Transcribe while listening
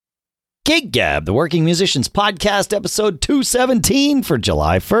Gig Gab, the Working Musicians Podcast, episode 217 for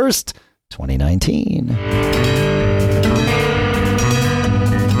July 1st, 2019.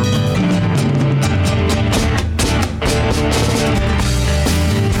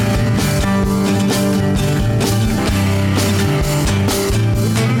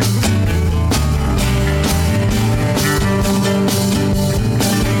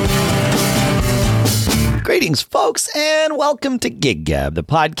 Greetings, folks, and welcome to Gig Gab, the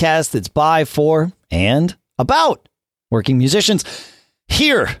podcast that's by, for, and about working musicians.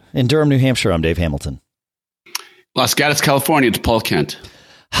 Here in Durham, New Hampshire, I'm Dave Hamilton. Los Gatos, California, it's Paul Kent.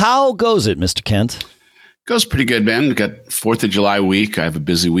 How goes it, Mr. Kent? Goes pretty good, man. We got 4th of July week. I have a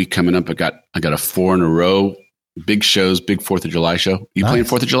busy week coming up. I got a 4 in a row. Big shows, big 4th of July show. You playing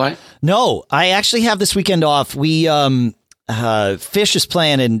 4th of July? No, I actually have this weekend off. We Fish is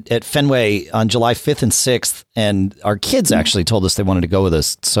playing at Fenway on July 5th and 6th, and our kids actually told us they wanted to go with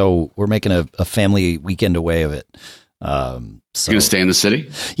us, so we're making a family weekend away of it. So you're gonna stay in the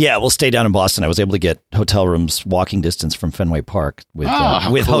city? Yeah, we'll stay down in Boston. I was able to get hotel rooms walking distance from Fenway Park with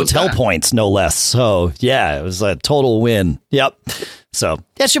cool hotel points, no less. So yeah, it was a total win. Yep. So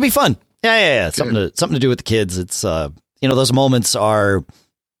that should be fun. Yeah. Something to do with the kids. It's those moments are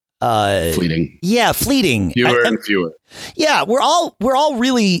fleeting. Yeah, fleeting. Fewer and fewer. Yeah, we're all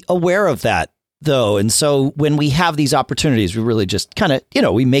really aware of that, though, and so when we have these opportunities, we really just kind of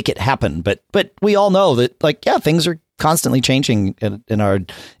we make it happen. But we all know that things are constantly changing, and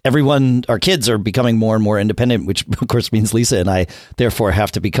our kids are becoming more and more independent, which of course means Lisa and I therefore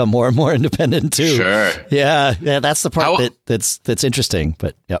have to become more and more independent too. Sure. Yeah, that's the part that's interesting.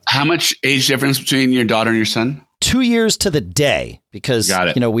 But yeah. How much age difference between your daughter and your son? 2 years to the day, because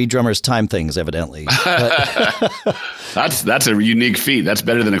we drummers time things evidently. That's a unique feat. That's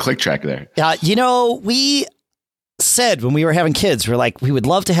better than a click track there. We said when we were having kids, we're like, we would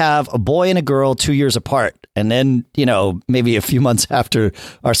love to have a boy and a girl 2 years apart. And then, maybe a few months after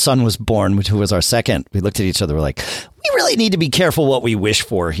our son was born, who was our second, we looked at each other, we're like, we really need to be careful what we wish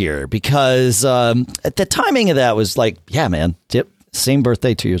for here, because the timing of that was like, yeah, man, same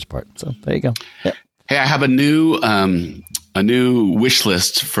birthday, 2 years apart. So there you go. Yeah. Hey, I have a new wish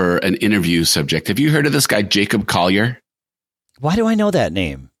list for an interview subject. Have you heard of this guy, Jacob Collier? Why do I know that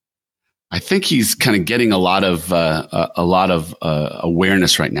name? I think he's kind of getting a lot of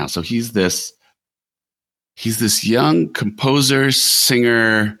awareness right now. So he's this young composer,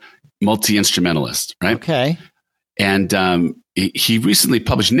 singer, multi-instrumentalist, right? Okay. And he recently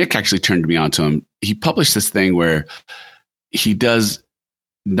published. Nick actually turned me on to him. He published this thing where he does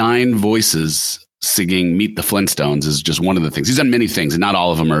 9 voices singing Meet the Flintstones is just one of the things. He's done many things, and not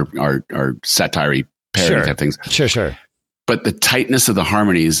all of them are satire parody type things. Sure. But the tightness of the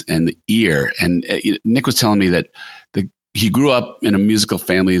harmonies and the ear, and Nick was telling me that he grew up in a musical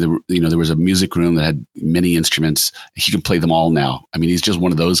family. There was a music room that had many instruments. He can play them all now. I mean, he's just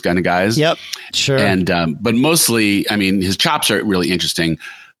one of those kind of guys. Yep, sure. And but mostly, I mean, his chops are really interesting,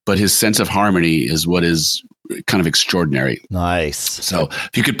 but his sense of harmony is what is kind of extraordinary. Nice. So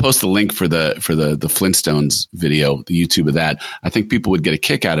if you could post the link for the Flintstones video, the YouTube of that, I think people would get a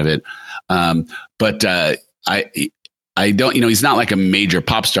kick out of it. But I don't, he's not like a major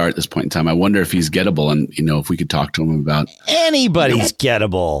pop star at this point in time. I wonder if he's gettable, and if we could talk to him about anybody's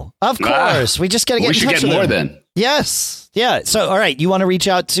gettable. Of course, we just got to get. We should get more then. Yes, yeah. So, all right, you want to reach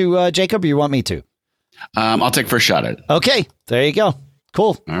out to Jacob, or you want me to? I'll take first shot at it. Okay, there you go.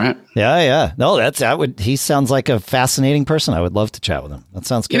 Cool. All right. Yeah. No, he sounds like a fascinating person. I would love to chat with him. That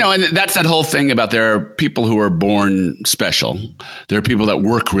sounds good. And that's that whole thing about there are people who are born special. There are people that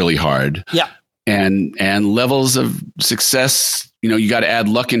work really hard. Yeah. And levels of success, you got to add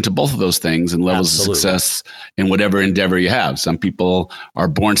luck into both of those things, and levels of success in whatever endeavor you have. Some people are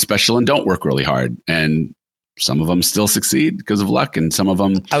born special and don't work really hard, and some of them still succeed because of luck, and some of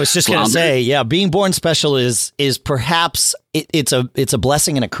them. I was just going to say, yeah, being born special is perhaps it's a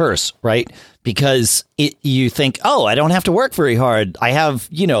blessing and a curse, right? Because you think, oh, I don't have to work very hard. I have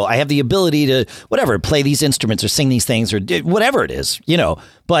the ability to play these instruments or sing these things or whatever it is,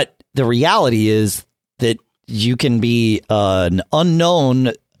 But the reality is that you can be an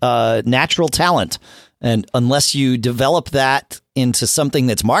unknown natural talent, and unless you develop that into something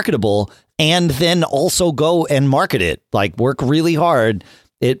that's marketable, and then also go and market it, like work really hard,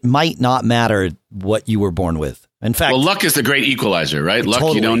 it might not matter what you were born with. In fact, well, luck is the great equalizer, right? Luck,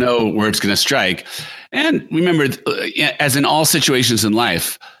 totally. You don't know where it's going to strike. And remember, as in all situations in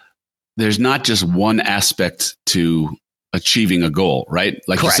life, there's not just one aspect to achieving a goal, right?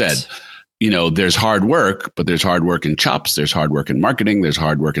 Like Correct. You said, there's hard work, but there's hard work in chops. There's hard work in marketing. There's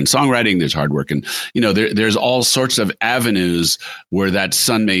hard work in songwriting. There's hard work in, there's all sorts of avenues where that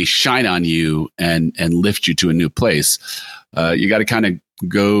sun may shine on you and lift you to a new place. You got to kind of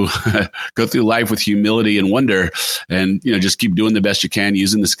go through life with humility and wonder, and just keep doing the best you can,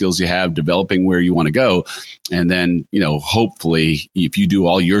 using the skills you have, developing where you want to go, and then hopefully if you do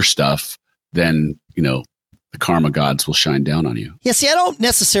all your stuff, then the karma gods will shine down on you. Yeah, see, I don't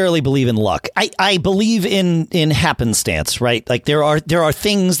necessarily believe in luck. I believe in happenstance, right? Like there are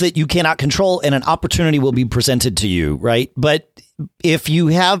things that you cannot control, and an opportunity will be presented to you, right? But if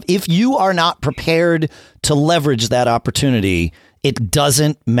you are not prepared to leverage that opportunity, it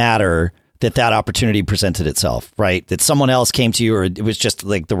doesn't matter that opportunity presented itself, right? That someone else came to you, or it was just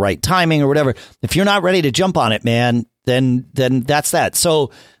like the right timing or whatever. If you're not ready to jump on it, man, then that's that.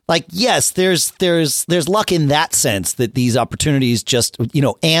 So, like, yes, there's luck in that sense, that these opportunities just,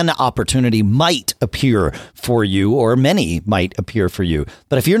 an opportunity might appear for you, or many might appear for you.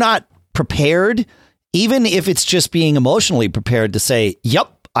 But if you're not prepared, even if it's just being emotionally prepared to say,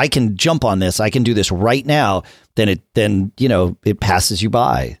 yep, I can jump on this, I can do this right now, then it passes you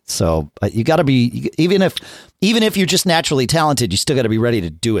by. So you got to be, even if you're just naturally talented, you still got to be ready to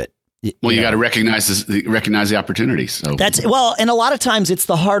do it. Well, you got to recognize the opportunities. So and a lot of times it's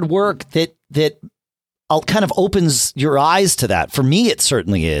the hard work that kind of opens your eyes to that. For me, it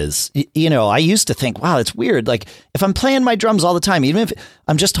certainly is. I used to think, wow, it's weird. Like if I'm playing my drums all the time, even if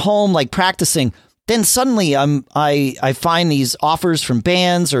I'm just home, like practicing, then suddenly I find these offers from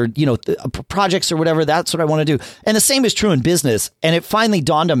bands or, projects or whatever. That's what I want to do. And the same is true in business. And it finally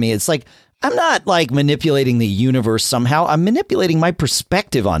dawned on me. It's like, I'm not like manipulating the universe somehow. I'm manipulating my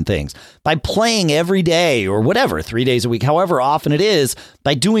perspective on things by playing every day or whatever, 3 days a week, however often it is.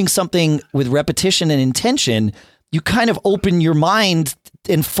 By doing something with repetition and intention, you kind of open your mind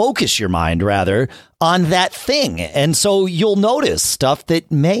and focus your mind rather on that thing. And so you'll notice stuff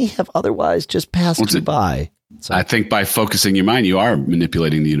that may have otherwise just passed you by. So I think by focusing your mind, you are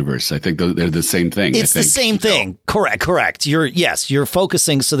manipulating the universe. I think they're the same thing. It's the same thing. Correct. You're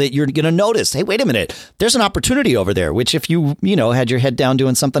focusing so that you're going to notice, hey, wait a minute, there's an opportunity over there, which if you had your head down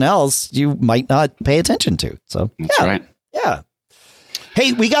doing something else, you might not pay attention to. So that's right. Yeah.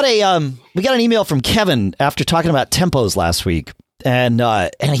 Hey, we got an email from Kevin after talking about tempos last week. And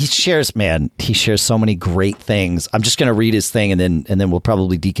he shares so many great things. I'm just going to read his thing and then we'll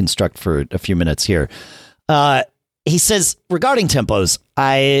probably deconstruct for a few minutes here. He says, regarding tempos,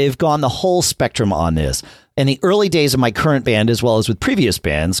 I've gone the whole spectrum on this. In the early days of my current band, as well as with previous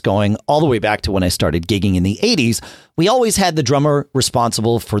bands, going all the way back to when I started gigging in the 80s, we always had the drummer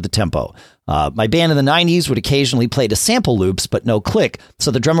responsible for the tempo. My band in the 90s would occasionally play to sample loops, but no click.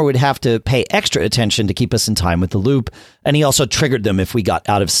 So the drummer would have to pay extra attention to keep us in time with the loop. And he also triggered them if we got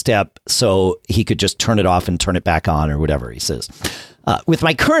out of step, so he could just turn it off and turn it back on or whatever, he says. With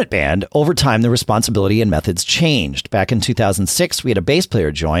my current band, over time, the responsibility and methods changed. Back in 2006, we had a bass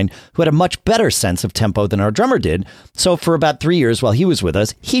player join who had a much better sense of tempo than our drummer did. So for about 3 years while he was with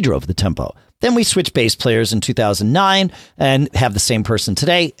us, he drove the tempo. Then we switched bass players in 2009 and have the same person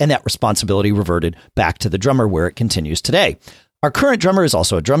today, and that responsibility reverted back to the drummer where it continues today. Our current drummer is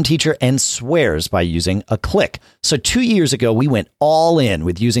also a drum teacher and swears by using a click. So 2 years ago, we went all in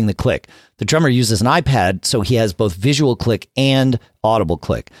with using the click. The drummer uses an iPad, so he has both visual click and audible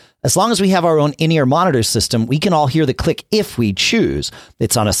click. As long as we have our own in-ear monitor system, we can all hear the click if we choose.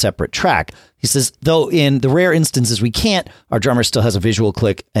 It's on a separate track. He says, though in the rare instances we can't, our drummer still has a visual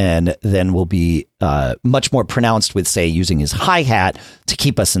click and then will be much more pronounced with, say, using his hi-hat to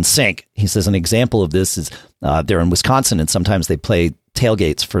keep us in sync. He says an example of this is they're in Wisconsin and sometimes they play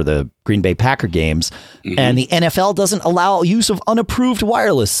tailgates for the Green Bay Packer games. Mm-hmm. And the NFL doesn't allow use of unapproved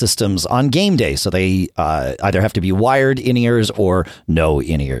wireless systems on game day. So they either have to be wired in-ears or no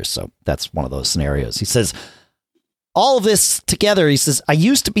in-ears. So that's one of those scenarios. He says, all of this together, he says, I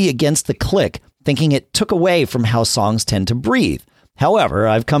used to be against the click, thinking it took away from how songs tend to breathe. However,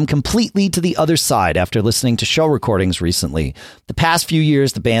 I've come completely to the other side after listening to show recordings recently. The past few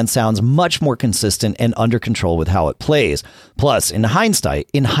years, the band sounds much more consistent and under control with how it plays. Plus, in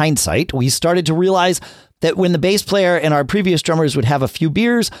hindsight, we started to realize that when the bass player and our previous drummers would have a few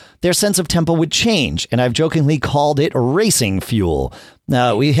beers, their sense of tempo would change, and I've jokingly called it racing fuel.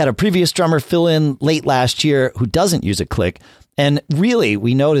 Now, we had a previous drummer fill in late last year who doesn't use a click, and really,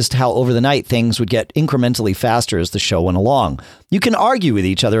 we noticed how over the night things would get incrementally faster as the show went along. You can argue with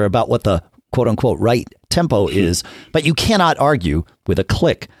each other about what the quote-unquote right tempo is, but you cannot argue with a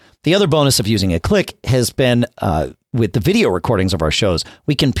click. The other bonus of using a click has been with the video recordings of our shows,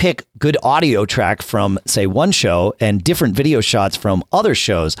 we can pick good audio track from, say, one show and different video shots from other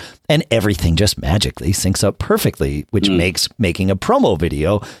shows, and everything just magically syncs up perfectly, which makes making a promo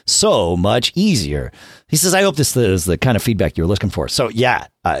video so much easier. He says, I hope this is the kind of feedback you're looking for. So yeah,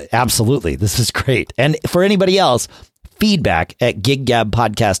 absolutely. This is great. And for anybody else, feedback at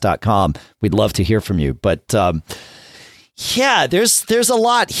giggabpodcast.com. We'd love to hear from you. But yeah, there's a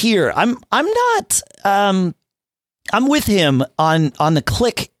lot here. I'm with him on the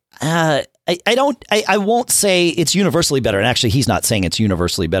click. I won't say it's universally better. And actually, he's not saying it's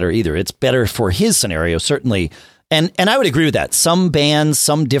universally better either. It's better for his scenario, certainly. And I would agree with that. Some bands,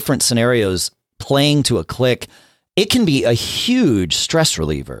 some different scenarios, playing to a click, it can be a huge stress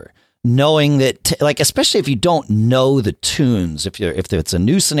reliever. Knowing that, like, especially if you don't know the tunes, if it's a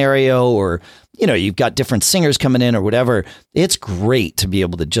new scenario or, you know, you've got different singers coming in or whatever, it's great to be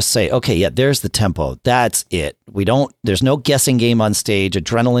able to just say, okay, yeah, there's the tempo. That's it. There's no guessing game on stage.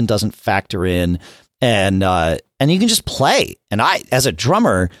 Adrenaline doesn't factor in, and you can just play. And I, as a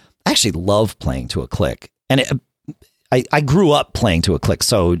drummer, actually love playing to a click. And I grew up playing to a click.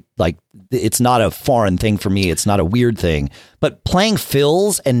 So like, it's not a foreign thing for me. It's not a weird thing, but playing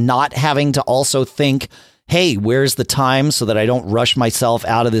fills and not having to also think, hey, where's the time so that I don't rush myself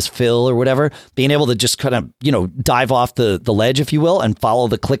out of this fill or whatever, being able to just kind of, you know, dive off the ledge, if you will, and follow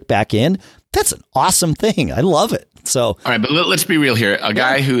the click back in. That's an awesome thing. I love it. So, all right, but let's be real here. A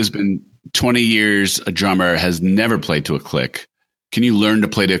guy who has been 20 years a drummer has never played to a click. Can you learn to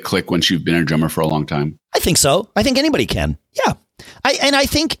play to a click once you've been a drummer for a long time? I think so. I think anybody can. Yeah.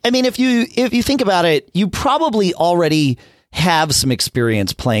 I mean, if you think about it, you probably already have some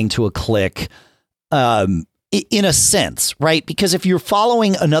experience playing to a click, in a sense, right? Because if you're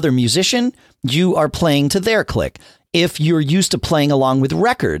following another musician, you are playing to their click. If you're used to playing along with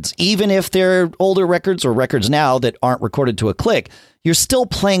records, even if they're older records or records now that aren't recorded to a click, you're still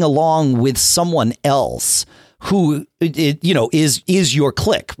playing along with someone else who, you know, is your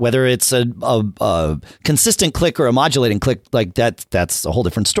click, whether it's a consistent click or a modulating click, like that's a whole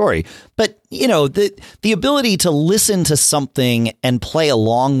different story. But, you know, the ability to listen to something and play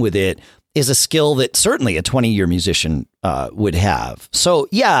along with it is a skill that certainly a 20-year musician would have. So,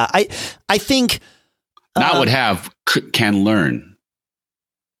 yeah, I think not would have, can learn.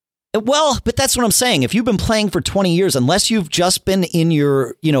 Well, but that's what I'm saying. If you've been playing for 20 years, unless you've just been in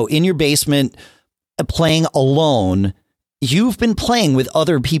your basement playing alone, you've been playing with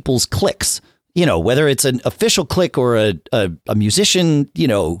other people's clicks, you know, whether it's an official click or a musician, you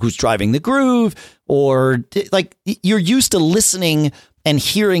know, who's driving the groove, or like you're used to listening and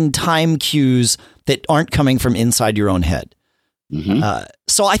hearing time cues that aren't coming from inside your own head. Mm-hmm.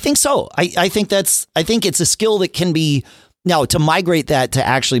 So I think so. I think it's a skill that can be, now to migrate that to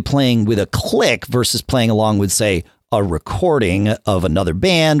actually playing with a click versus playing along with, say, a recording of another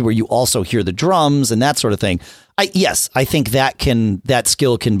band where you also hear the drums and that sort of thing. I think that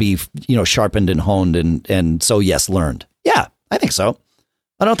skill can be, you know, sharpened and honed and so, yes, learned. Yeah, I think so.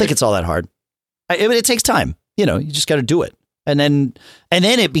 I don't think it's all that hard. It takes time. You know, you just got to do it. And then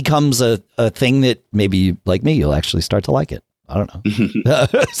it becomes a thing that maybe, like me, you'll actually start to like it. I don't know.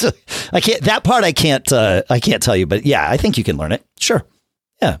 So I can't tell you, but yeah, I think you can learn it. Sure.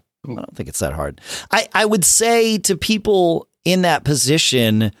 Yeah. I don't think it's that hard. I would say to people in that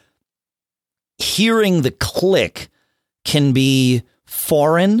position, hearing the click can be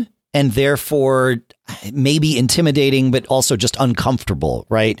foreign and therefore maybe intimidating, but also just uncomfortable,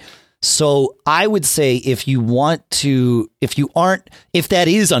 right? So I would say if that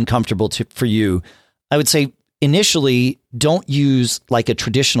is uncomfortable for you, I would say initially don't use like a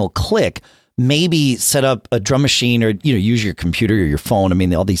traditional click. Maybe set up a drum machine or, you know, use your computer or your phone. I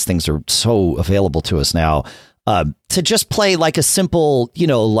mean, all these things are so available to us now, to just play like a simple, you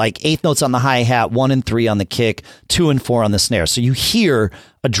know, like eighth notes on the hi-hat, 1 and 3 on the kick, 2 and 4 on the snare. So you hear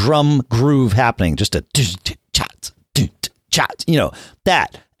a drum groove happening, just a chat, you know,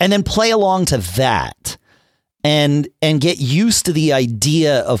 that, and then play along to that and get used to the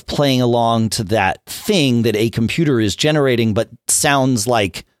idea of playing along to that thing that a computer is generating, but sounds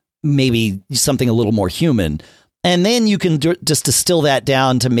like maybe something a little more human. And then you can just distill that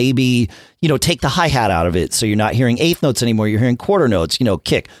down to maybe, you know, take the hi-hat out of it. So you're not hearing eighth notes anymore. You're hearing quarter notes, you know,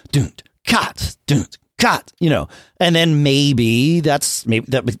 kick, doont, cut, you know, and then maybe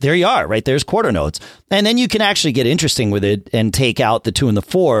there you are, right? There's quarter notes. And then you can actually get interesting with it and take out the 2 and the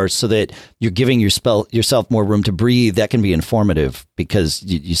 4 so that you're giving yourself more room to breathe. That can be informative because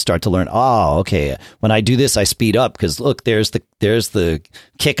you start to learn, oh, okay, when I do this, I speed up because look, there's the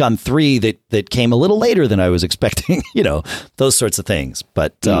kick on 3 that came a little later than I was expecting, you know, those sorts of things.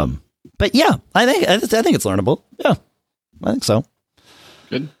 But But yeah, I think it's learnable. Yeah, I think so.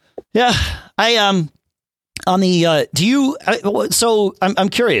 Good. Yeah, on the do you? So I'm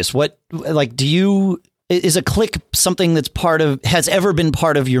curious. What do you? Is a click something that's has ever been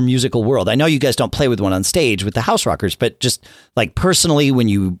part of your musical world? I know you guys don't play with one on stage with the House Rockers, but just like personally, when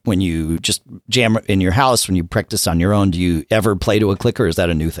you just jam in your house, when you practice on your own, do you ever play to a click, or is that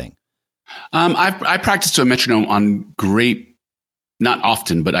a new thing? I practice to a metronome on great, not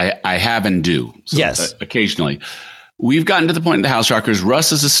often, but I have and do. So yes, occasionally. We've gotten to the point in the House Rockers.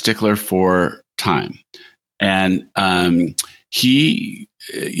 Russ is a stickler for time, and he.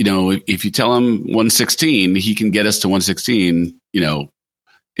 If you tell him 116, he can get us to 116, in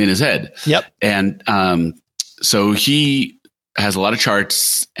his head. Yep. And so he has a lot of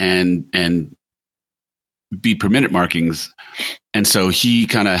charts and beat per minute markings. And so he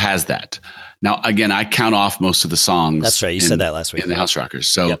kind of has that. Now, again, I count off most of the songs. That's right. You said that last week. In the House Rockers.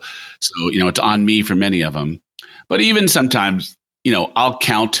 So it's on me for many of them. But even sometimes, I'll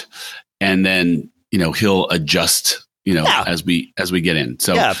count and then, he'll adjust as we get in.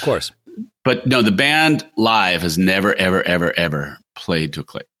 So yeah, of course. But no, the band live has never, ever, ever, ever played to a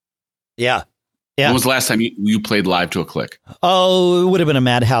click. Yeah. Yeah. When was the last time you played live to a click? Oh, it would have been a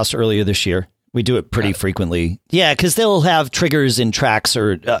Madhouse earlier this year. We do it pretty frequently. Yeah, because they'll have triggers in tracks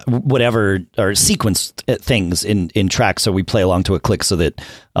or whatever, or sequence things in tracks. So we play along to a click so that,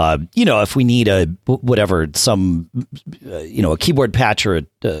 if we need a keyboard patch or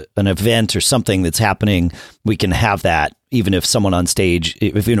an event or something that's happening, we can have that, even if someone on stage,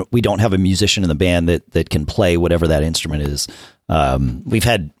 if we don't have a musician in the band that can play whatever that instrument is. We've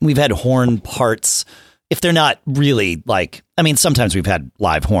had horn parts. If they're not really sometimes we've had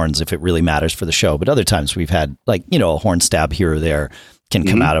live horns if it really matters for the show, but other times we've had a horn stab here or there can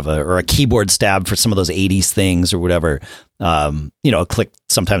come out of or a keyboard stab for some of those 80s things or whatever. A click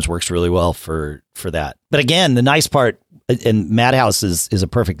sometimes works really well for that. But again, the nice part, and Madhouse is a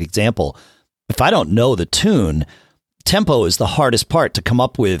perfect example. If I don't know the tune, tempo is the hardest part to come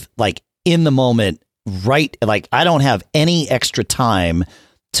up with, in the moment, right? I don't have any extra time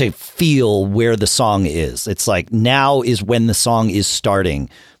to feel where the song is. It's now is when the song is starting.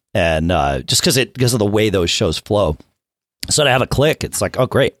 And just because of the way those shows flow. So to have a click, it's oh,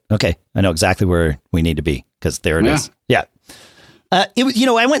 great. Okay. I know exactly where we need to be because there it is. Yeah. It was,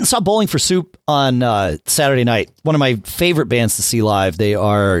 I went and saw Bowling for Soup on Saturday night. One of my favorite bands to see live. They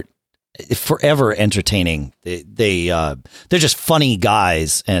are forever entertaining. They're just funny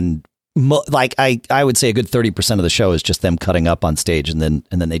guys, and I would say a good 30% of the show is just them cutting up on stage, and then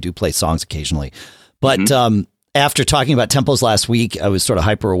they do play songs occasionally. But after talking about tempos last week, I was sort of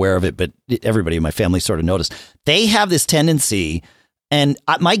hyper aware of it, but everybody in my family sort of noticed. They have this tendency, and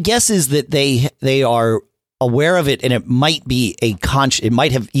my guess is that they are aware of it, and it might be it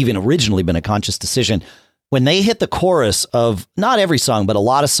might have even originally been a conscious decision. When they hit the chorus of not every song, but a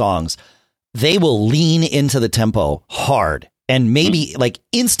lot of songs, they will lean into the tempo hard and maybe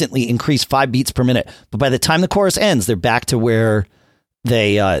instantly increase 5 beats per minute. But by the time the chorus ends, they're back to where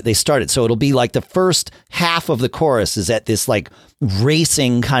they started. So it'll be the first half of the chorus is at this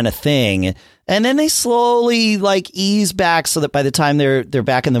racing kind of thing. And then they slowly ease back so that by the time they're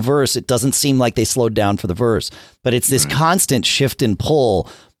back in the verse, it doesn't seem like they slowed down for the verse, but it's this constant shift and pull.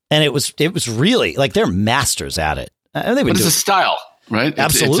 And it was really they're masters at it. But it's a style, right?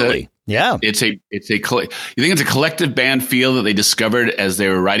 Absolutely. Yeah. You think it's a collective band feel that they discovered as they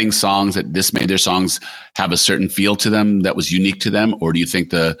were writing songs, that this made their songs have a certain feel to them that was unique to them? Or do you think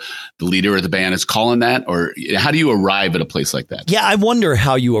the leader of the band is calling that? Or how do you arrive at a place like that? Yeah, I wonder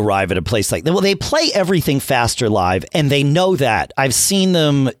how you arrive at a place like that. Well, they play everything faster live, and they know that. I've seen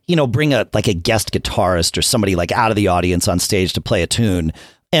them, bring a guest guitarist or somebody out of the audience on stage to play a tune.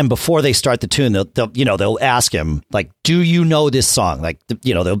 And before they start the tune, they'll ask him, do you know this song?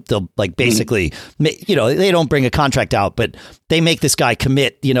 They'll basically, they don't bring a contract out, but they make this guy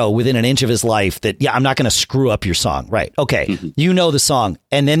commit, within an inch of his life that, I'm not going to screw up your song. Right. Okay. You know the song.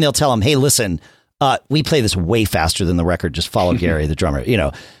 And then they'll tell him, hey, listen, we play this way faster than the record. Just follow Gary, the drummer,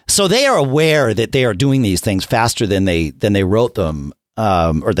 So they are aware that they are doing these things faster than they wrote them,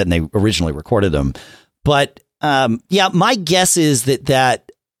 or than they originally recorded them. But, my guess is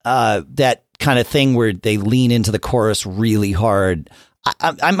that kind of thing where they lean into the chorus really hard.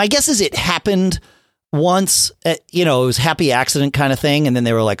 My guess is it happened once, it was happy accident kind of thing. And then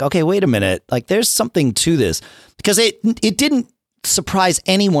they were okay, wait a minute. There's something to this, because it didn't surprise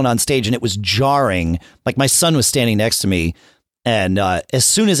anyone on stage, and it was jarring. My son was standing next to me, and as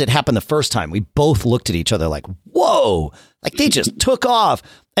soon as it happened the first time, we both looked at each other whoa, they just took off.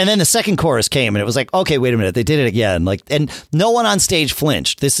 And then the second chorus came and it was like, okay, wait a minute. They did it again. Like, and no one on stage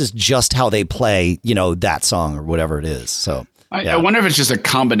flinched. This is just how they play, that song or whatever it is. So I wonder if it's just a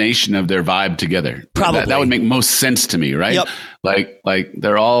combination of their vibe together. Probably. That would make most sense to me, right? Yep. Like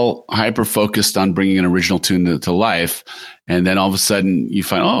they're all hyper focused on bringing an original tune to life. And then all of a sudden you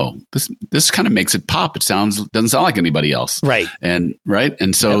find, this kind of makes it pop. It doesn't sound like anybody else. Right. And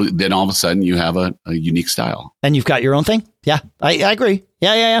so then all of a sudden you have a unique style. And you've got your own thing. Yeah, I agree.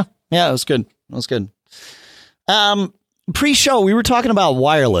 Yeah. Yeah, it was good. Pre-show, we were talking about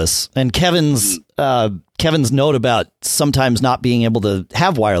wireless and Kevin's note about sometimes not being able to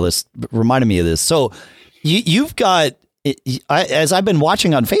have wireless reminded me of this. So you've got, as I've been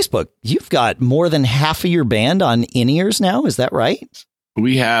watching on Facebook, you've got more than half of your band on in-ears now. Is that right?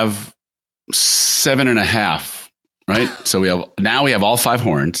 We have 7.5, right? So we have all 5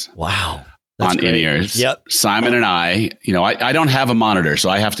 horns. Wow. On in-ears. Yep. Simon and I don't have a monitor, so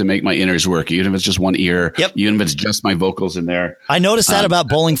I have to make my in-ears work, even if it's just one ear, even if it's just my vocals in there. I noticed that about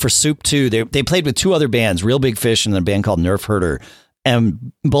Bowling for Soup too. They played with 2 other bands, Real Big Fish and a band called Nerf Herder.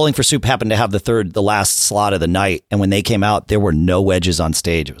 And Bowling for Soup happened to have the last slot of the night. And when they came out, there were no wedges on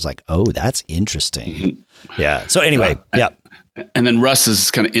stage. It was like, oh, that's interesting. Mm-hmm. Yeah. So anyway, And then Russ is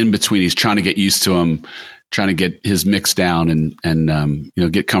kind of in between. He's trying to get used to him, trying to get his mix down and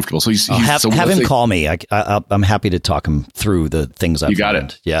get comfortable. So have him call me. I'm happy to talk him through the things I've You got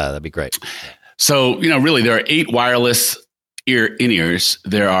learned. it. Yeah, that'd be great. So, really there are 8 wireless in-ears.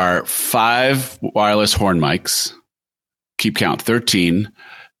 There are 5 wireless horn mics. Keep count, 13.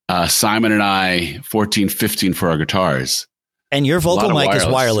 Simon and I, 14, 15 for our guitars. And your vocal mic is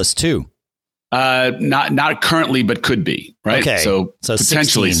wireless too. Not currently, but could be, right? Okay. So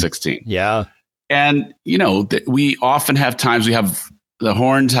potentially 16. Yeah. And, we often have times the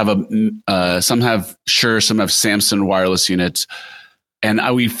horns have some have Shure, some have Samson wireless units. And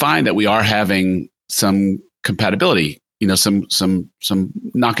we find that we are having some compatibility, some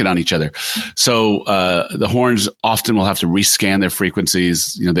knocking on each other. So the horns often will have to rescan their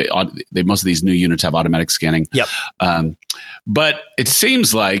frequencies. Most of these new units have automatic scanning. Yep. But it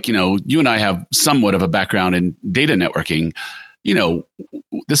seems like, you and I have somewhat of a background in data networking.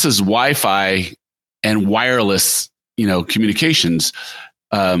 This is Wi-Fi and wireless, communications.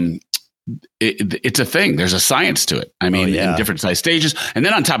 It's a thing. There's a science to it. I mean, in different size stages. And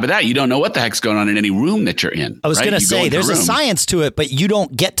then on top of that, you don't know what the heck's going on in any room that you're in. I was going to say there's a science to it, but you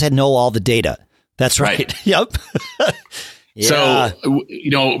don't get to know all the data. That's right. Yep. So,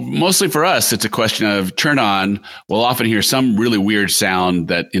 mostly for us, it's a question of turn on. We'll often hear some really weird sound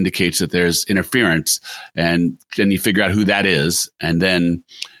that indicates that there's interference, and then you figure out who that is. And then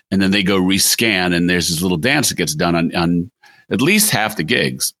they go rescan, and there's this little dance that gets done on at least half the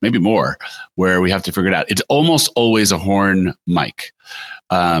gigs, maybe more, where we have to figure it out. It's almost always a horn mic.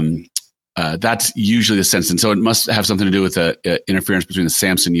 That's usually the sense. And so it must have something to do with the interference between the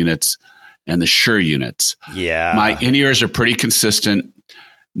Samson units and the Shure units. Yeah. My in-ears are pretty consistent.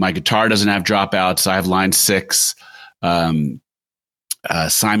 My guitar doesn't have dropouts. I have line 6. Simon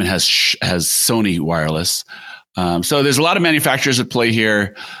has Sony wireless. So there's a lot of manufacturers at play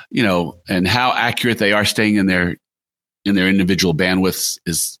here, and how accurate they are staying in their individual bandwidths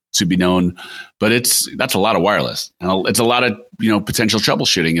is to be known, but that's a lot of wireless. It's a lot of, potential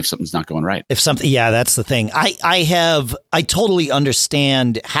troubleshooting if something's not going right. That's the thing. I totally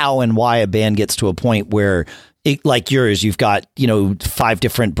understand how and why a band gets to a point where like yours, you've got, 5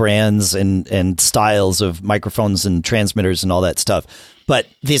 different brands and styles of microphones and transmitters and all that stuff. But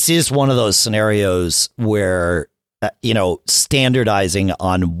this is one of those scenarios where, standardizing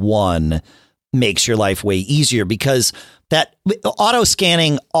on one makes your life way easier, because that auto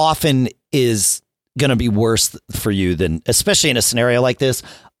scanning often is going to be worse for you than, especially in a scenario like this.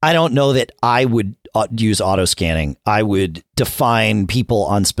 I don't know that I would use auto scanning. I would define people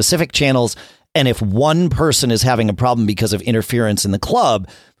on specific channels. And if one person is having a problem because of interference in the club,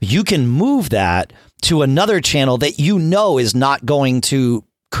 you can move that to another channel that is not going to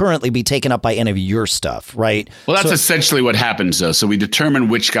currently be taken up by any of your stuff, right? Well, that's essentially what happens, though. So we determine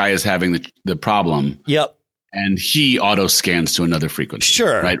which guy is having the problem. Yep. And he auto scans to another frequency.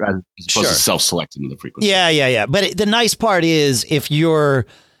 Sure. Right? As opposed to self-select another frequency. Yeah. But the nice part is if you're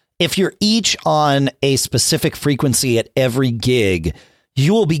each on a specific frequency at every gig,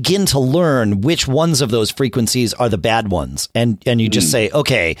 you will begin to learn which ones of those frequencies are the bad ones. And you just say,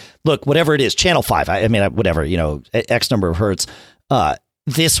 okay, look, whatever it is, channel 5, whatever, X number of hertz.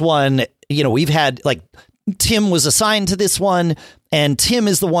 This one, we've had like Tim was assigned to this one, and Tim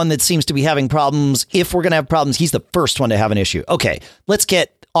is the one that seems to be having problems. If we're going to have problems, he's the first one to have an issue. Okay, let's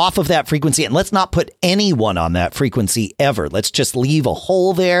get off of that frequency, and let's not put anyone on that frequency ever. Let's just leave a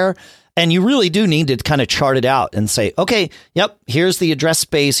hole there. And you really do need to kind of chart it out and say, okay, yep, here's the address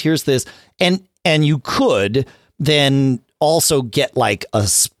space, here's this. And you could then also get like a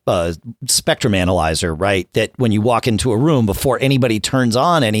spectrum analyzer, right? That when you walk into a room, before anybody turns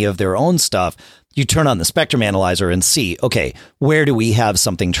on any of their own stuff, you turn on the spectrum analyzer and see, okay, where do we have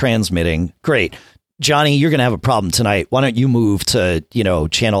something transmitting? Great. Johnny, you're going to have a problem tonight. Why don't you move to,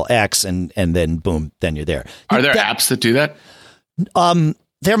 channel X and then boom, then you're there. Are there apps that do that?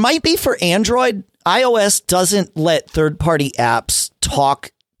 There might be for Android. iOS doesn't let third-party apps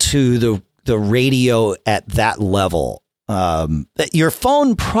talk to the radio at that level. Your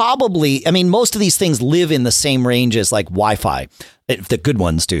phone probably, most of these things live in the same range as like Wi-Fi. The good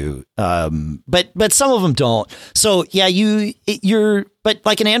ones do. But some of them don't. So yeah, but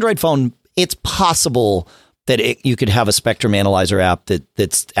like an Android phone, it's possible that you could have a spectrum analyzer app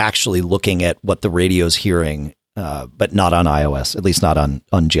that's actually looking at what the radio's hearing, but not on iOS, at least not on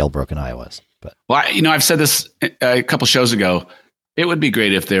jailbroken iOS. But I've said this a couple shows ago. It would be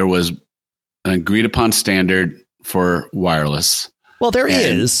great if there was an agreed upon standard for wireless. Well, there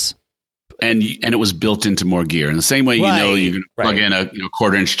is. And it was built into more gear. In the same way, you can plug in a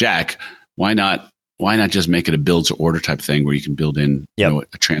quarter-inch jack. Why not just make it a build to order type thing where you can build in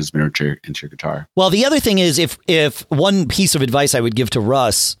a transmitter into your guitar? Well, the other thing is, if one piece of advice I would give to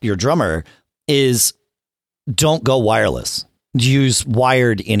Russ, your drummer, is don't go wireless. Use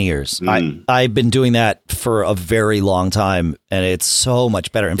wired in-ears. I've been doing that for a very long time, and it's so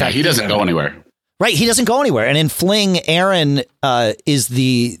much better. In fact, he doesn't go anywhere. Right, he doesn't go anywhere. And in Fling, Aaron is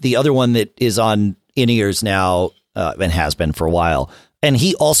the other one that is on in-ears now and has been for a while. And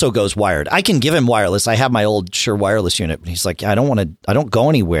he also goes wired. I can give him wireless. I have my old Shure wireless unit, but he's like, I don't go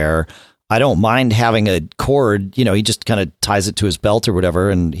anywhere. I don't mind having a cord. He just kind of ties it to his belt or whatever,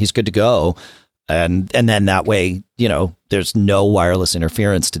 and he's good to go. And then that way, there's no wireless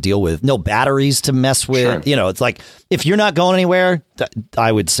interference to deal with, no batteries to mess with. Sure. It's like, if you're not going anywhere,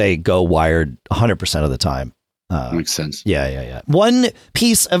 I would say go wired 100% of the time. Makes sense. Yeah. One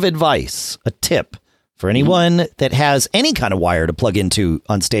piece of advice, a tip for anyone that has any kind of wire to plug into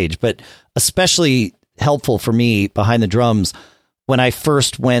on stage, but especially helpful for me behind the drums. When I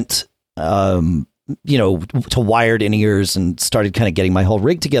first went, to wired in-ears and started kind of getting my whole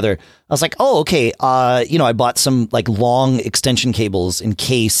rig together, I was like, oh, okay. I bought some like long extension cables in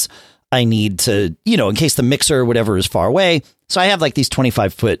case I need to, in case the mixer or whatever is far away. So I have like these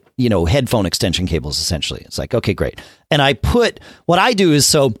 25-foot, headphone extension cables, essentially. It's like, okay, great. And what I do is,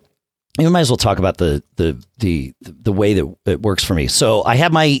 so you might as well talk about the way that it works for me. So I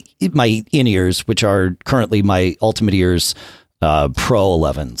have my in-ears, which are currently my Ultimate Ears Pro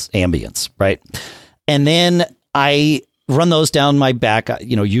 11s ambience, right? And then I run those down my back,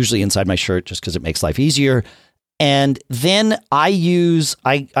 usually inside my shirt, just because it makes life easier. And then I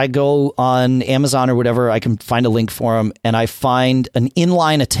go on Amazon or whatever, I can find a link for them, and I find an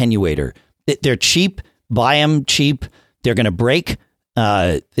inline attenuator. They're cheap, buy them cheap. They're going to break.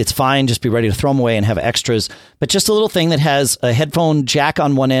 It's fine. Just be ready to throw them away and have extras. But just a little thing that has a headphone jack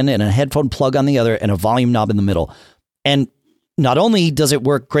on one end and a headphone plug on the other and a volume knob in the middle. And not only does it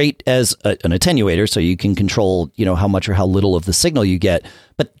work great as an attenuator, so you can control, how much or how little of the signal you get,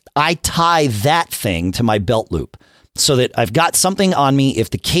 but I tie that thing to my belt loop so that I've got something on me. If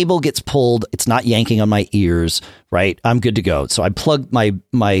the cable gets pulled, it's not yanking on my ears, right? I'm good to go. So I plug my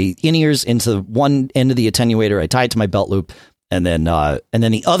in-ears into one end of the attenuator. I tie it to my belt loop, and then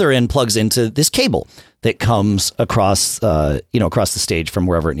the other end plugs into this cable that comes across the stage from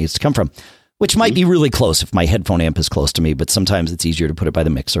wherever it needs to come from. Which might be really close if my headphone amp is close to me, but sometimes it's easier to put it by the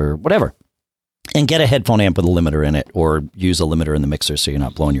mixer or whatever. And get a headphone amp with a limiter in it, or use a limiter in the mixer so you're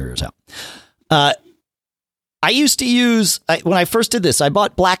not blowing your ears out. I used to use, when I first did this, I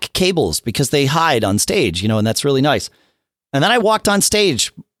bought black cables because they hide on stage, and that's really nice. And then I walked on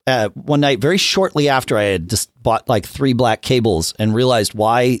stage one night very shortly after I had just bought like 3 black cables and realized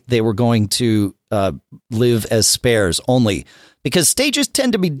why they were going to live as spares only. Because stages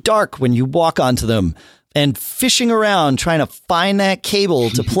tend to be dark when you walk onto them, and fishing around trying to find that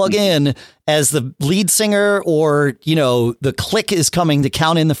cable to plug in as the lead singer or, the click is coming to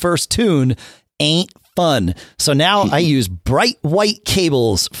count in the first tune ain't fun. So now I use bright white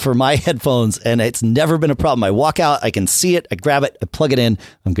cables for my headphones, and it's never been a problem. I walk out, I can see it, I grab it, I plug it in,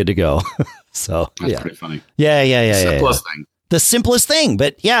 I'm good to go. So that's pretty funny. Yeah. Simplest thing. The simplest thing,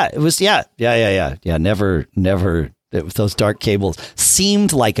 but yeah, it was, yeah. Never. Those dark cables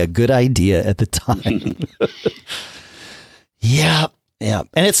seemed like a good idea at the time. Yeah. Yeah,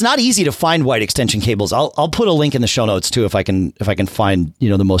 and it's not easy to find white extension cables. I'll put a link in the show notes too if I can find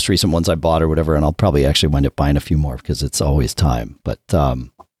the most recent ones I bought or whatever, and I'll probably actually wind up buying a few more because it's always time. But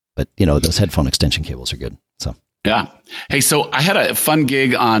those headphone extension cables are good. So yeah. Hey, so I had a fun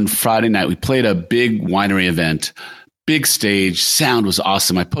gig on Friday night. We played a big winery event, big stage, sound was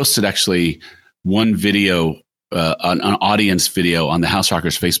awesome. I posted actually one video. An audience video on the House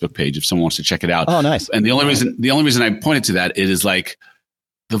Rockers Facebook page if someone wants to check it out. Oh, nice. And the only reason I pointed to that, it is like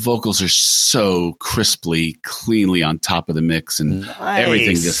the vocals are so crisply, cleanly on top of the mix, and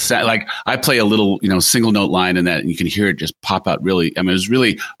everything just like I play a little, single note line in that, and you can hear it just pop out. Really, I mean, it was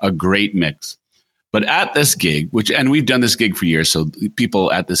really a great mix. But at this gig, and we've done this gig for years, so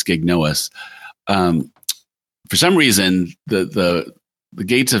people at this gig know us. For some reason, the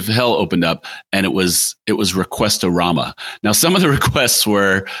gates of hell opened up, and it was Request-O-Rama. Now, some of the requests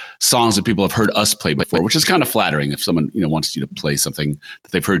were songs that people have heard us play before, which is kind of flattering if someone wants you to play something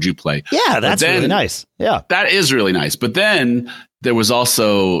that they've heard you play. Yeah, that's really nice. Yeah, that is really nice. But then there was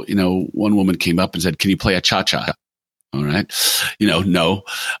also, one woman came up and said, "Can you play a cha-cha?" All right. No.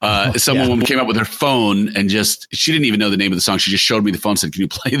 Someone came up with her phone and she didn't even know the name of the song. She just showed me the phone and said, "Can you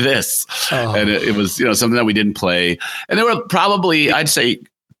play this?" Oh. And it was, something that we didn't play. And there were probably, I'd say,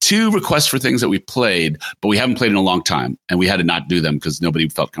 2 requests for things that we played, but we haven't played in a long time. And we had to not do them because nobody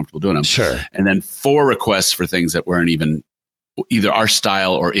felt comfortable doing them. Sure. And then 4 requests for things that weren't even either our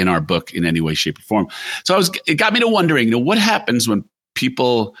style or in our book in any way, shape, or form. So it got me to wondering, what happens when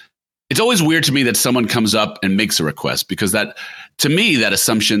people... It's always weird to me that someone comes up and makes a request, because to me, that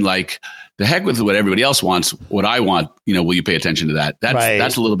assumption, like, the heck with what everybody else wants, what I want, will you pay attention to that?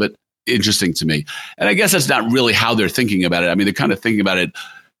 That's a little bit interesting to me. And I guess that's not really how they're thinking about it. I mean, they're kind of thinking about it,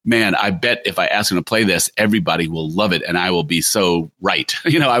 man, I bet if I ask them to play this, everybody will love it. And I will be so right.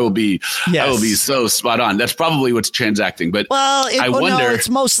 I will be so spot on. That's probably what's transacting. But I wonder. No, it's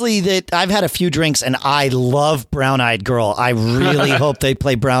mostly that I've had a few drinks and I love Brown Eyed Girl. I really hope they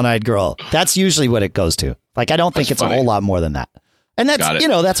play Brown Eyed Girl. That's usually what it goes to. Like, I don't think it's funny. A whole lot more than that. And that's,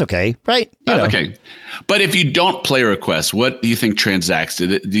 that's okay, right? Okay. But if you don't play a request, what do you think transacts?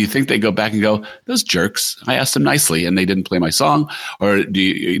 Do you think they go back and go, "Those jerks, I asked them nicely and they didn't play my song"? Or do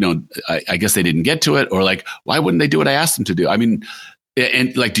you, I guess they didn't get to it? Or like, why wouldn't they do what I asked them to do? I mean,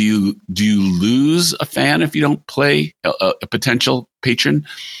 and like, do you lose a fan if you don't play a potential patron,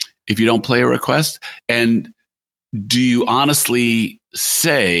 if you don't play a request? And do you honestly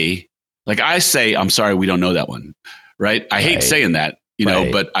say, like I say, "I'm sorry, we don't know that one." Right. I hate saying that,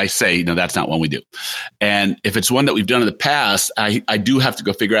 but I say, that's not one we do. And if it's one that we've done in the past, I do have to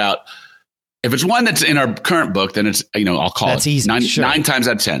go figure out if it's one that's in our current book, then it's, I'll call that's it easy. 9 times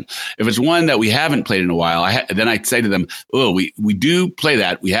out of 10. If it's one that we haven't played in a while, then I say to them, "Oh, we do play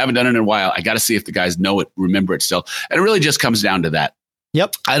that. We haven't done it in a while. I got to see if the guys know it, remember it still." And it really just comes down to that.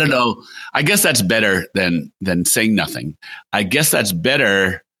 Yep. I don't know. I guess that's better than saying nothing. I guess that's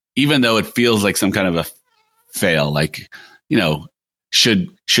better, even though it feels like some kind of a fail. Like, should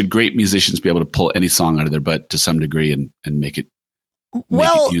great musicians be able to pull any song out of their butt to some degree and make it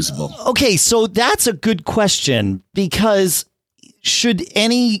usable? Okay, so that's a good question, because should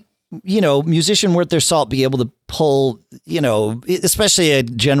any musician worth their salt be able to pull, especially a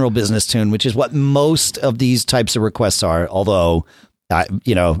general business tune, which is what most of these types of requests are, although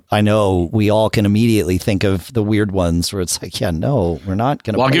I know we all can immediately think of the weird ones where it's like, no, we're not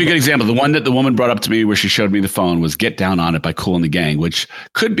going to. Well, I'll give you a good example. The one that the woman brought up to me where she showed me the phone was "Get Down on It" by Kool and the Gang, which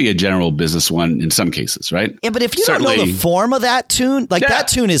could be a general business one in some cases, right? Yeah, but if you don't know the form of that tune, that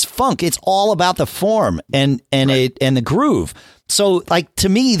tune is funk. It's all about the form and the groove. So, like, to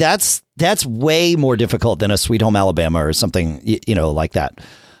me, that's way more difficult than a Sweet Home Alabama or something, like that.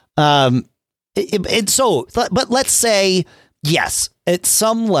 But let's say, yes, at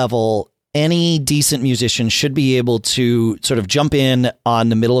some level, any decent musician should be able to sort of jump in on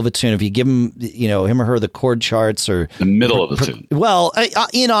the middle of a tune. If you give him, him or her the chord charts or the middle of the tune. Well,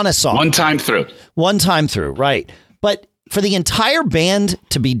 in on a song. One time through. Right. But for the entire band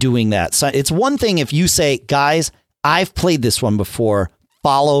to be doing that, so it's one thing if you say, "Guys, I've played this one before.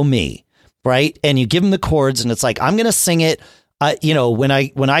 Follow me." Right. And you give them the chords and it's like, "I'm going to sing it. When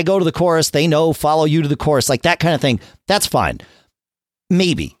I go to the chorus, they know, follow you to the chorus," like that kind of thing. That's fine.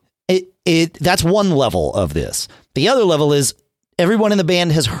 Maybe that's one level of this. The other level is everyone in the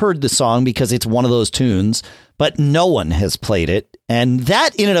band has heard the song because it's one of those tunes, but no one has played it. And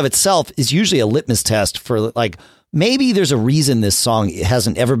that in and of itself is usually a litmus test for like, maybe there's a reason this song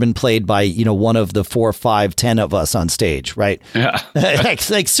hasn't ever been played by, one of the 4, 5, 10 of us on stage, right? Yeah.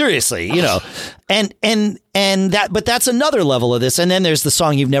 like seriously, but that's another level of this. And then there's the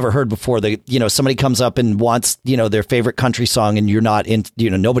song you've never heard before. Somebody comes up and wants, their favorite country song, and you're not in,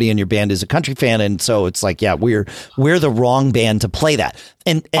 nobody in your band is a country fan. And so it's like, yeah, we're the wrong band to play that.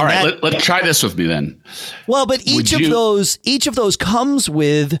 And all right, let's try this with me then. Well, but each of those comes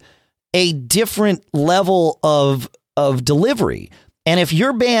with a different level of delivery. And if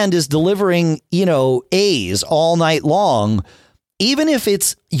your band is delivering, A's all night long, even if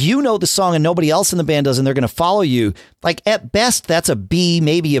it's, the song and nobody else in the band does, and they're going to follow you, like at best, that's a B,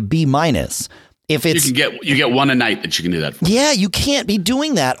 maybe a B minus. If it's, you get one a night that you can do that for. Yeah, you can't be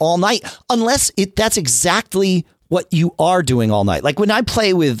doing that all night unless that's exactly what you are doing all night. Like when I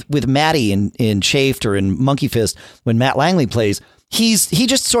play with Matty in Chafed or in Monkey Fist, when Matt Langley plays, he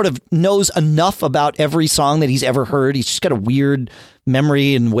just sort of knows enough about every song that he's ever heard. He's just got a weird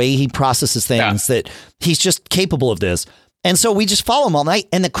memory and way he processes things that he's just capable of this. And so we just follow him all night,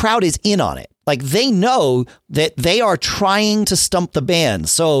 and the crowd is in on it. Like they know that they are trying to stump the band.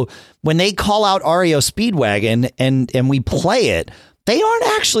 So when they call out REO Speedwagon and we play it, they aren't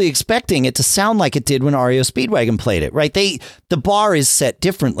actually expecting it to sound like it did when REO Speedwagon played it, right? The bar is set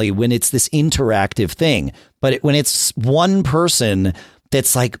differently when it's this interactive thing. But when it's one person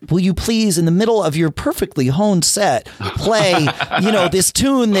that's like, will you please, in the middle of your perfectly honed set, play, this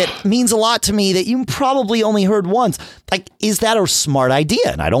tune that means a lot to me that you probably only heard once. Like, is that a smart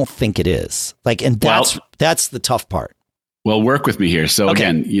idea? And I don't think it is. Like, and that's the tough part. Well, work with me here. So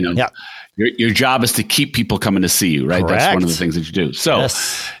again, your job is to keep people coming to see you, right? Correct. That's one of the things that you do. So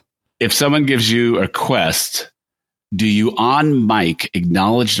if someone gives you a request, do you on mic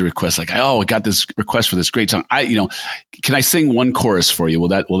acknowledge the request? Like, I got this request for this great song. Can I sing one chorus for you? Will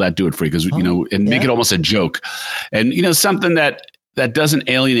that do it for you? Because, make it almost a joke and, something that doesn't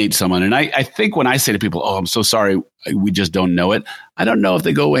alienate someone. And I think when I say to people, I'm so sorry, we just don't know it. I don't know if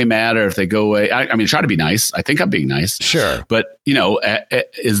they go away mad or if they go away. I mean, try to be nice. I think I'm being nice. Sure. But,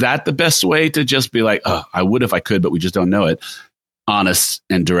 is that the best way to just be like, I would if I could, but we just don't know it? Honest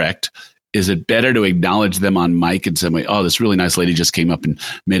and direct. Is it better to acknowledge them on mic and say, this really nice lady just came up and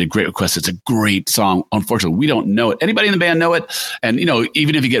made a great request. It's a great song. Unfortunately, we don't know it. Anybody in the band know it? And,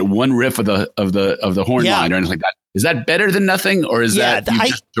 even if you get one riff of the horn line or anything like that, is that better than nothing? Or is that you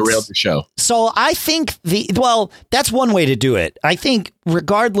just derailed the show? So I think that's one way to do it. I think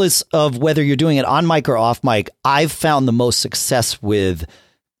regardless of whether you're doing it on mic or off mic, I've found the most success with,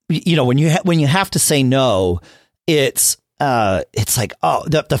 when you have to say no, it's like,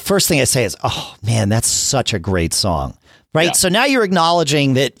 the first thing I say is, oh man, that's such a great song. Right. Yeah. So now you're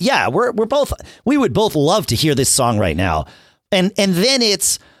acknowledging that, we would both love to hear this song right now. And then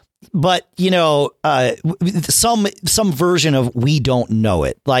it's, but some version of, we don't know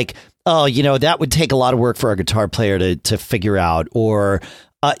it. Like, that would take a lot of work for our guitar player to figure out, or,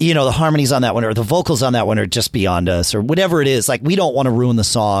 the harmonies on that one or the vocals on that one are just beyond us, or whatever it is. Like, we don't want to ruin the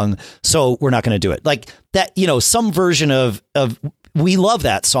song, so we're not going to do it. Like that, some version of we love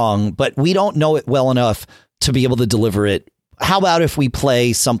that song, but we don't know it well enough to be able to deliver it. How about if we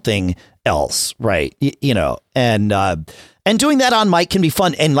play something else? Right. And doing that on mic can be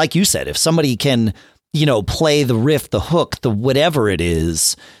fun. And like you said, if somebody can, play the riff, the hook, the whatever it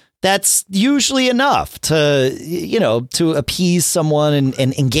is, that's usually enough to appease someone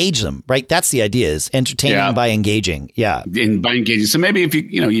and engage them, right? That's the idea, is entertaining by engaging. Yeah. And by engaging. So maybe if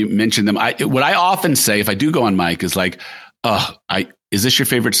you mention them, what I often say if I do go on mic is like, is this your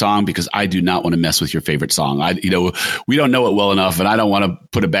favorite song? Because I do not want to mess with your favorite song. We don't know it well enough, and I don't want to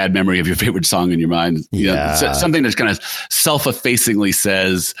put a bad memory of your favorite song in your mind. Something that's kind of self-effacingly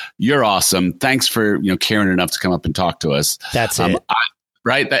says, you're awesome. Thanks for, caring enough to come up and talk to us. That's it.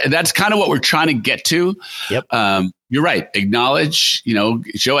 Right. That's kind of what we're trying to get to. Yep. You're right. Acknowledge,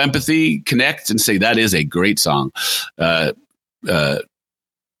 show empathy, connect, and say that is a great song. But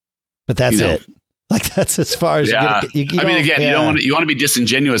that's it. Like, that's as far as you again, you want to be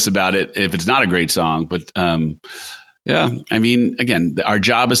disingenuous about it if it's not a great song. But again, our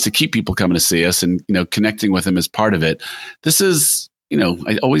job is to keep people coming to see us, and connecting with them is part of it. This is,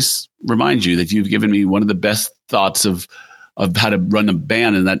 I always remind you that you've given me one of the best thoughts of how to run a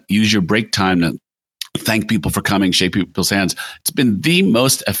band, and that use your break time to thank people for coming, shake people's hands. It's been the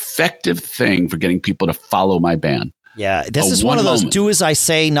most effective thing for getting people to follow my band. Yeah, this is one of those do as I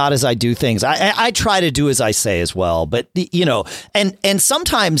say, not as I do things. I try to do as I say as well. But, and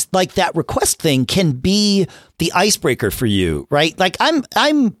sometimes like that request thing can be the icebreaker for you. Right. Like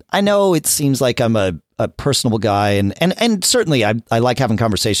I know it seems like I'm a a personable guy, and certainly I like having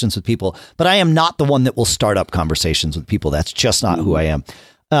conversations with people, but I am not the one that will start up conversations with people. That's just not who I am.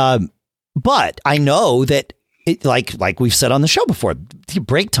 But I know that like we've said on the show before,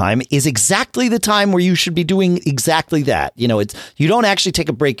 break time is exactly the time where you should be doing exactly that. You don't actually take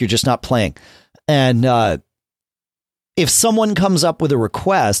a break. You're just not playing. And if someone comes up with a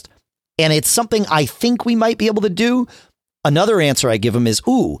request and it's something I think we might be able to do, another answer I give them is,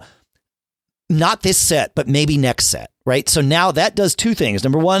 ooh, not this set, but maybe next set. Right. So now that does two things.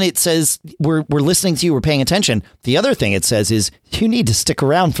 Number one, it says we're listening to you. We're paying attention. The other thing it says is you need to stick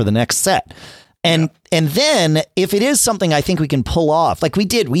around for the next set. And then if it is something I think we can pull off, like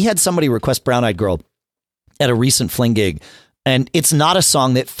we had somebody request Brown Eyed Girl at a recent Fling gig. And it's not a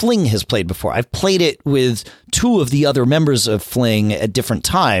song that Fling has played before. I've played it with two of the other members of Fling at different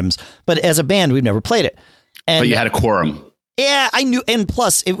times, but as a band, we've never played it. But you had a quorum. Yeah, I knew. And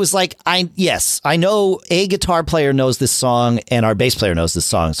plus it was like, I know a guitar player knows this song and our bass player knows this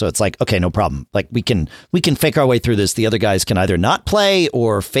song. So it's like, okay, no problem. Like we can fake our way through this. The other guys can either not play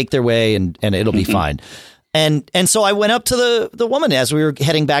or fake their way and it'll be fine. And so I went up to the woman as we were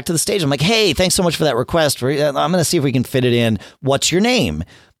heading back to the stage. I'm like, hey, thanks so much for that request. I'm going to see if we can fit it in. What's your name?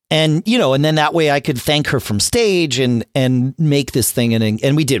 And, and then that way I could thank her from stage and make this thing.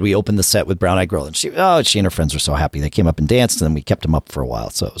 And we did. We opened the set with Brown Eyed Girl, and she and her friends were so happy. They came up and danced, and then we kept them up for a while.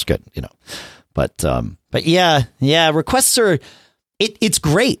 So it was good, But yeah, requests are, it's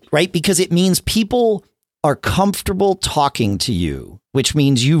great, right? Because it means people are comfortable talking to you, which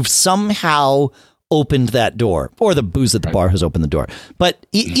means you've somehow opened that door, or the booze at the bar has opened the door. But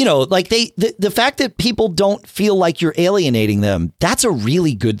like the fact that people don't feel like you're alienating them, that's a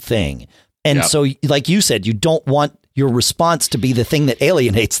really good thing. And so, like you said, you don't want your response to be the thing that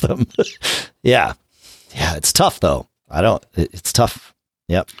alienates them. Yeah, it's tough though. It's tough.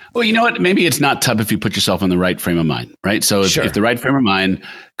 Yep. Well, you know what? Maybe it's not tough if you put yourself in the right frame of mind, right? So if the right frame of mind,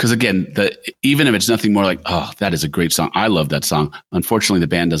 because again, even if it's nothing more like, oh, that is a great song. I love that song. Unfortunately, the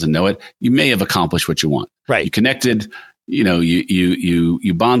band doesn't know it. You may have accomplished what you want. Right. You connected,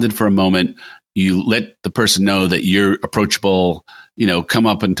 you bonded for a moment. You let the person know that you're approachable, come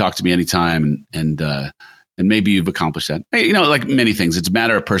up and talk to me anytime. And maybe you've accomplished that. Like many things, it's a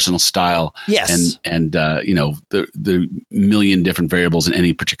matter of personal style. Yes. And the million different variables in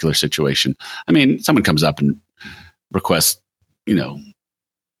any particular situation. I mean, someone comes up and requests,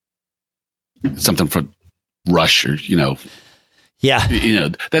 something for Rush or, yeah.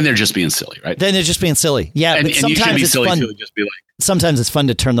 Then they're just being silly, right? Then they're just being silly. Yeah. And, but sometimes it's fun. Too, just be like, sometimes it's fun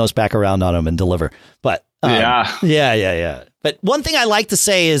to turn those back around on them and deliver. But yeah. But one thing I like to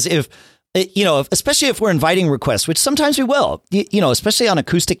say is especially if we're inviting requests, which sometimes we will, especially on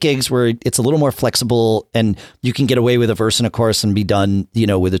acoustic gigs where it's a little more flexible and you can get away with a verse and a chorus and be done,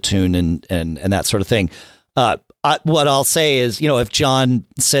 with a tune and that sort of thing. What I'll say is, if John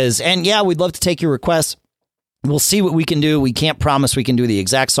says, and we'd love to take your requests, we'll see what we can do. We can't promise we can do the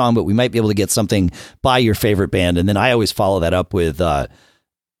exact song, but we might be able to get something by your favorite band. And then I always follow that up with,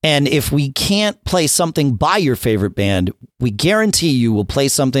 and if we can't play something by your favorite band, we guarantee you will play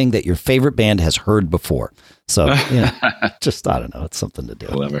something that your favorite band has heard before. So, just, I don't know, it's something to do.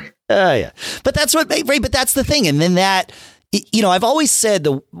 Clever. Yeah. But that's but that's the thing. And then that, I've always said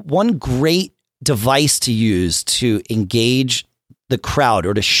the one great device to use to engage the crowd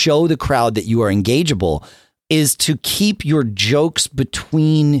or to show the crowd that you are engageable is to keep your jokes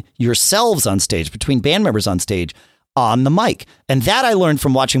between yourselves on stage, between band members on stage, on the mic. And that I learned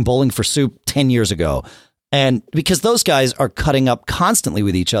from watching Bowling for Soup 10 years ago. And because those guys are cutting up constantly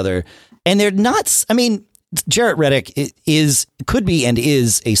with each other and they're nuts. I mean, Jaret Reddick could be and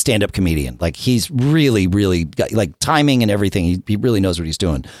is a stand-up comedian. Like he's really, really got like timing and everything. He really knows what he's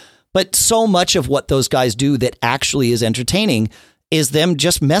doing. But so much of what those guys do that actually is entertaining is them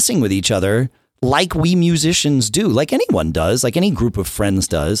just messing with each other like we musicians do, like anyone does, like any group of friends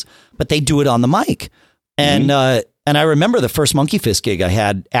does, but they do it on the mic. And I remember the first Monkey Fist gig I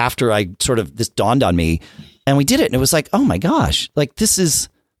had after this dawned on me and we did it. And it was like, oh my gosh, like this is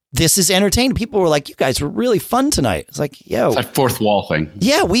entertaining. People were like, you guys were really fun tonight. It's like, it's that fourth wall thing.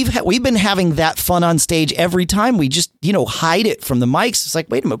 Yeah. We've been having that fun on stage every time. We just, hide it from the mics. It's like,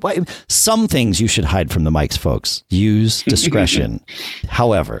 wait a minute. Some things you should hide from the mics, folks. Use discretion.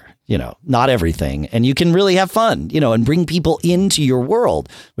 However, not everything. And you can really have fun, and bring people into your world,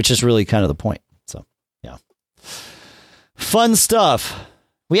 which is really kind of the point. So, yeah. Fun stuff.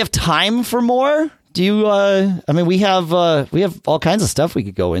 We have time for more. Do you? We have all kinds of stuff we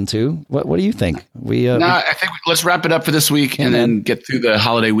could go into. What do you think? I think let's wrap it up for this week and then get through the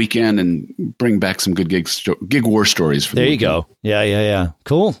holiday weekend and bring back some good gig war stories. There you go. Yeah.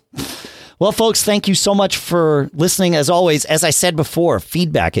 Cool. Well, folks, thank you so much for listening. As always, as I said before,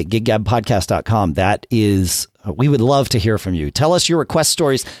 feedback at giggabpodcast.com. That is, we would love to hear from you. Tell us your request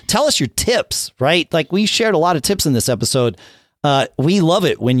stories. Tell us your tips, right? Like we shared a lot of tips in this episode. We love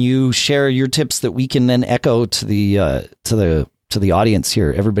it when you share your tips that we can then echo to the audience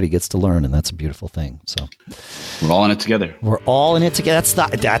here. Everybody gets to learn, and that's a beautiful thing. So we're all in it together. We're all in it together.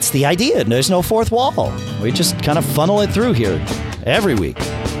 That's the idea. There's no fourth wall. We just kind of funnel it through here every week.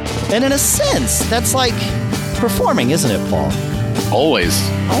 And in a sense, that's like performing, isn't it, Paul? Always.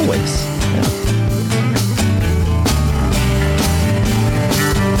 Yeah.